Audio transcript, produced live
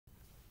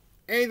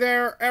Hey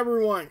there,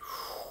 everyone.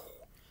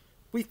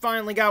 We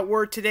finally got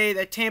word today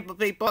that Tampa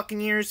Bay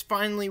Buccaneers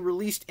finally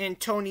released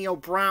Antonio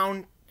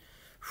Brown.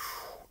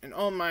 And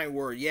oh my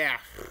word, yeah.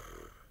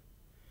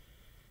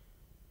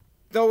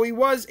 Though he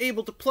was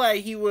able to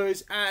play, he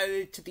was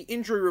added to the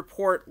injury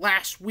report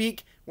last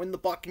week when the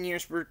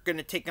Buccaneers were going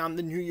to take on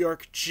the New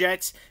York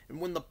Jets.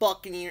 And when the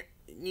Buccaneers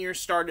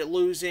started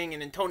losing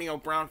and Antonio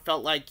Brown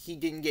felt like he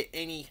didn't get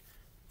any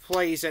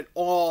plays at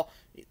all,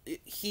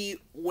 he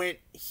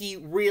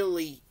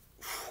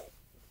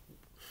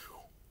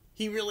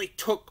really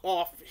took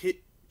off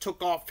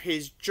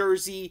his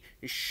jersey,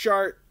 his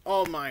shirt.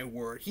 Oh my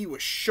word, he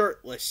was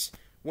shirtless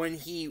when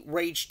he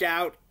raged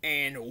out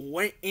and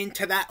went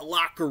into that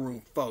locker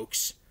room,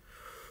 folks.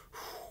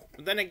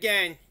 But then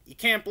again, you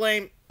can't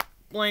blame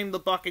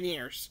the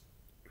Buccaneers.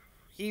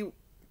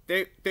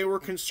 They were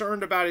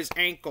concerned about his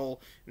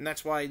ankle, and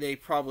that's why they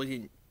probably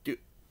didn't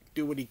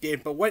do what he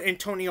did. But what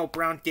Antonio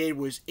Brown did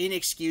was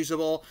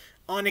inexcusable,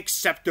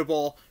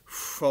 unacceptable,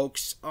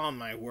 folks. Oh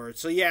my word.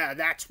 So yeah,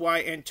 that's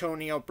why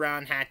Antonio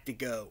Brown had to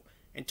go.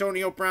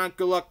 Antonio Brown,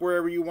 good luck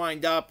wherever you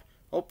wind up.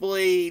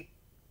 Hopefully,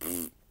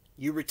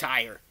 you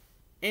retire.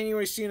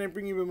 Anyway, see you and I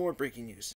bring you even more breaking news.